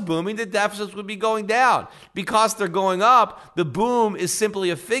it was booming, the deficits would be going down. Because they're going up, the boom is simply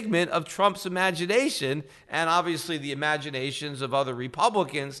a figment of Trump's imagination, and obviously the imaginations of other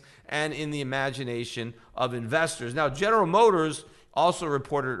Republicans, and in the imagination of investors. Now, General Motors also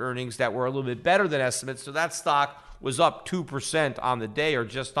reported earnings that were a little bit better than estimates, so that stock was up 2% on the day, or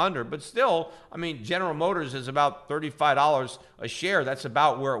just under. But still, General Motors is about $35 a share. That's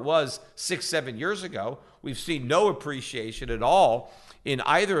about where it was 6-7 years ago. We've seen no appreciation at all in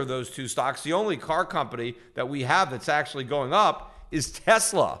either of those two stocks. The only car company that we have that's actually going up is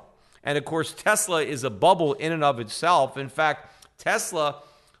Tesla. And of course, Tesla is a bubble in and of itself. In fact, Tesla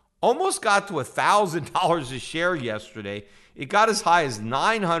almost got to $1,000 a share yesterday. It got as high as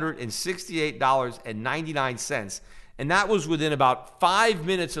 $968.99, and that was within about 5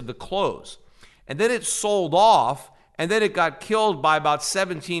 minutes of the close. And then it sold off, and then it got killed by about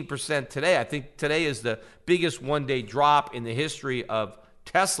 17% today. I think today is the biggest one-day drop in the history of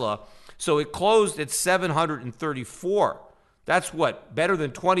Tesla. So it closed at 734. That's better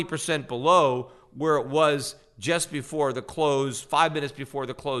than 20% below where it was just before the close, 5 minutes before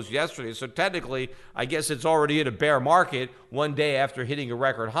the close yesterday. So technically, I guess it's already in a bear market one day after hitting a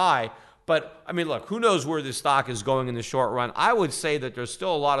record high. But, look, who knows where this stock is going in the short run? I would say that there's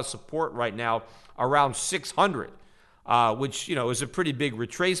still a lot of support right now around 600, which, is a pretty big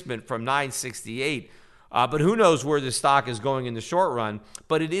retracement from 968. But who knows where this stock is going in the short run.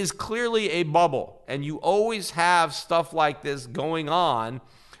 But it is clearly a bubble, and you always have stuff like this going on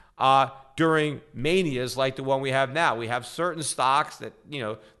during manias like the one we have now. We have certain stocks that,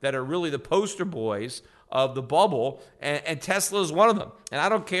 that are really the poster boys of the bubble, and Tesla is one of them. And I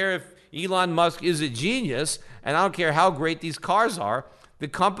don't care if Elon Musk is a genius, and I don't care how great these cars are, the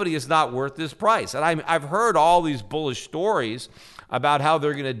company is not worth this price. And I've heard all these bullish stories about how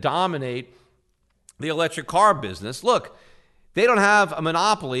they're going to dominate the electric car business. Look, they don't have a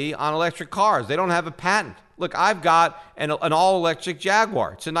monopoly on electric cars. They don't have a patent. Look, I've got an all-electric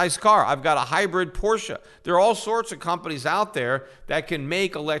Jaguar. It's a nice car. I've got a hybrid Porsche. There are all sorts of companies out there that can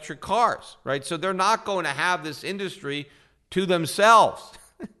make electric cars, right? So they're not going to have this industry to themselves.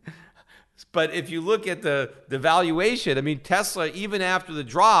 But if you look at the valuation, Tesla, even after the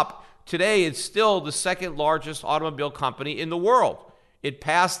drop, today it's still the second largest automobile company in the world. It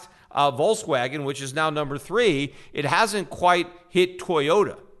passed Volkswagen, which is now number 3. It hasn't quite hit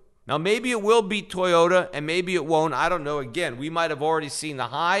Toyota. Now, maybe it will beat Toyota, and maybe it won't. I don't know. Again, we might have already seen the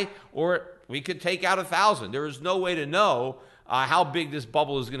high, or We could take out 1,000. There is no way to know how big this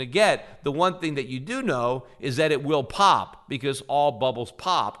bubble is going to get. The one thing that you do know is that it will pop, because all bubbles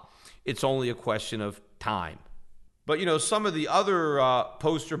pop. It's only a question of time. But, some of the other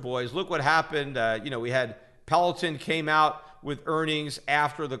poster boys, look what happened. We had Peloton came out with earnings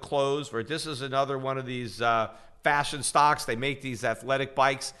after the close. Right? This is another one of these fashion stocks. They make these athletic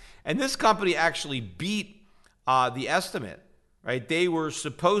bikes. And this company actually beat the estimate. Right? They were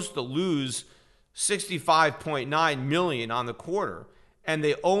supposed to lose $65.9 million on the quarter, and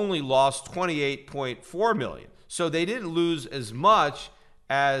they only lost $28.4 million. So they didn't lose as much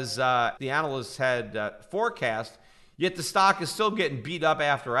as the analysts had forecast, yet the stock is still getting beat up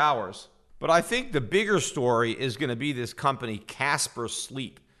after hours. But I think the bigger story is going to be this company, Casper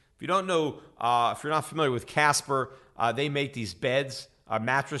Sleep. If you don't know, if you're not familiar with Casper, they make these beds,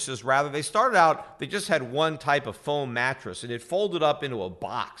 mattresses rather. They started out, they just had one type of foam mattress, and it folded up into a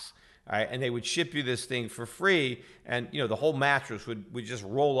box. All right, and they would ship you this thing for free, and the whole mattress would just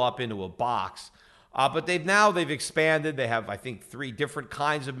roll up into a box. But they've expanded. They have, I think, 3 different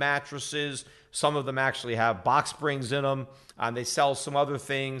kinds of mattresses. Some of them actually have box springs in them, and they sell some other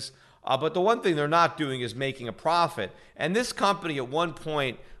things. But the one thing they're not doing is making a profit. And this company at one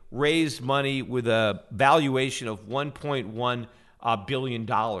point raised money with a valuation of $1.1 billion.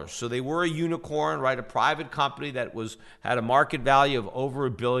 So they were a unicorn, right? A private company that had a market value of over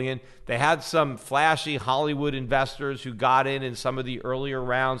 $1 billion. They had some flashy Hollywood investors who got in some of the earlier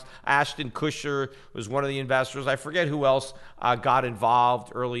rounds. Ashton Kutcher was one of the investors. I forget who else got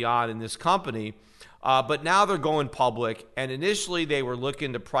involved early on in this company. But now they're going public, and initially they were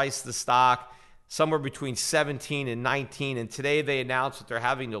looking to price the stock somewhere between 17 and 19, and today they announced that they're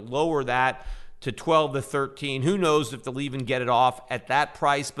having to lower that to 12 to 13. Who knows if they'll even get it off at that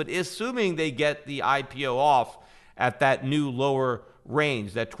price, but assuming they get the IPO off at that new lower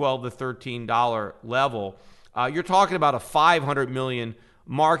range, that $12 to $13 level, you're talking about a $500 million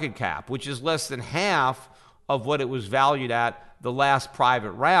market cap, which is less than half of what it was valued at the last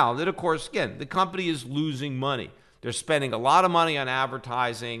private round. And of course, again, the company is losing money. They're spending a lot of money on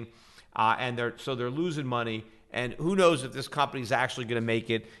advertising, and they're losing money. And who knows if this company is actually going to make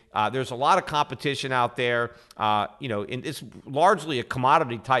it. There's a lot of competition out there. It's largely a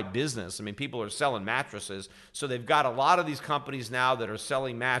commodity type business. I mean, people are selling mattresses. So they've got a lot of these companies now that are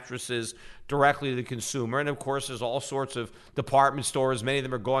selling mattresses directly to the consumer. And of course, there's all sorts of department stores. Many of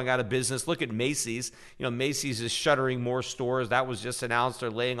them are going out of business. Look at Macy's. Macy's is shuttering more stores. That was just announced. They're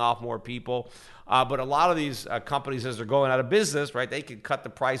laying off more people. But a lot of these companies, as they're going out of business, right, they can cut the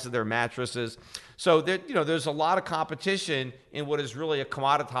price of their mattresses. So there's a lot of competition in what is really a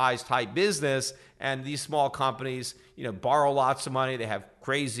commoditized type business. And these small companies, borrow lots of money. They have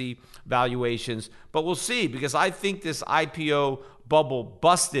crazy valuations. But we'll see, because I think this IPO bubble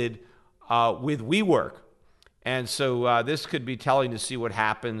busted with WeWork. And so this could be telling to see what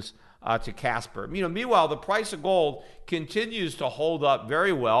happens to Casper. Meanwhile, the price of gold continues to hold up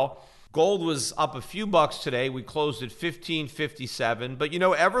very well. Gold was up a few bucks today. We closed at $15.57. But,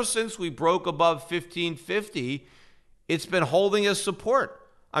 ever since we broke above $15.50, it's been holding as support.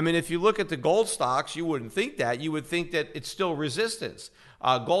 I mean, if you look at the gold stocks, you wouldn't think that. You would think that it's still resistance.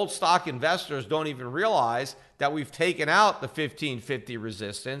 Gold stock investors don't even realize that we've taken out the $15.50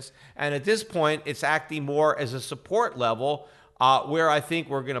 resistance. And at this point, it's acting more as a support level where I think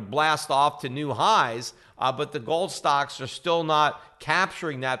we're going to blast off to new highs. But the gold stocks are still not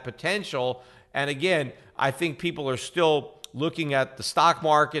capturing that potential. And again, I think people are still looking at the stock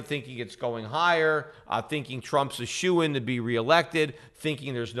market, thinking it's going higher, thinking Trump's a shoo-in to be reelected,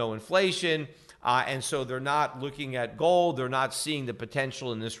 thinking there's no inflation. And so they're not looking at gold. They're not seeing the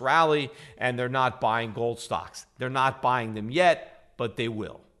potential in this rally, and they're not buying gold stocks. They're not buying them yet, but they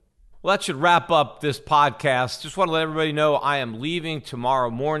will. Well, that should wrap up this podcast. Just want to let everybody know I am leaving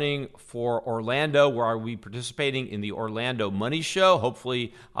tomorrow morning for Orlando, where I'll be participating in the Orlando Money Show.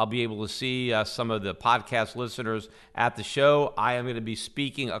 Hopefully, I'll be able to see some of the podcast listeners at the show. I am going to be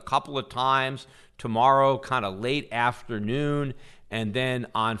speaking a couple of times tomorrow, kind of late afternoon. And then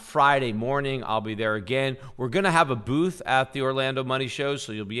on Friday morning, I'll be there again. We're going to have a booth at the Orlando Money Show,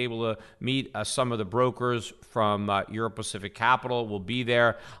 so you'll be able to meet some of the brokers from Europe Pacific Capital. Will be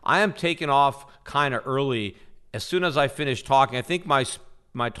there. I am taking off kind of early. As soon as I finish talking, I think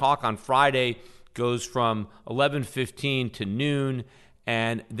my talk on Friday goes from 11:15 to noon,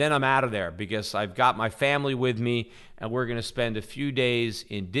 and then I'm out of there because I've got my family with me, and we're going to spend a few days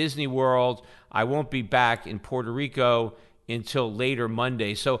in Disney World. I won't be back in Puerto Rico until later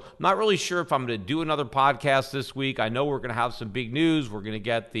Monday. So I'm not really sure if I'm going to do another podcast this week. I know we're going to have some big news. We're going to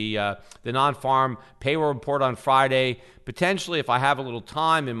get the non-farm payroll report on Friday. Potentially, if I have a little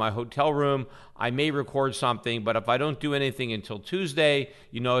time in my hotel room, I may record something. But if I don't do anything until Tuesday,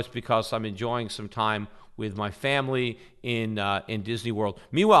 it's because I'm enjoying some time with my family in Disney World.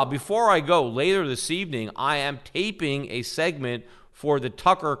 Meanwhile, before I go, later this evening, I am taping a segment for the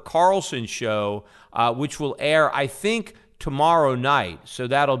Tucker Carlson show, which will air, I think, tomorrow night. So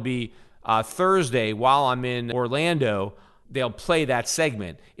that'll be Thursday while I'm in Orlando. They'll play that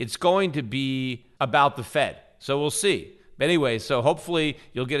segment. It's going to be about the Fed. So we'll see. But anyway, so hopefully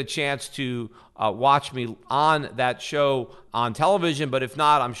you'll get a chance to watch me on that show on television. But if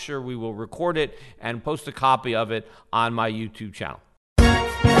not, I'm sure we will record it and post a copy of it on my YouTube channel.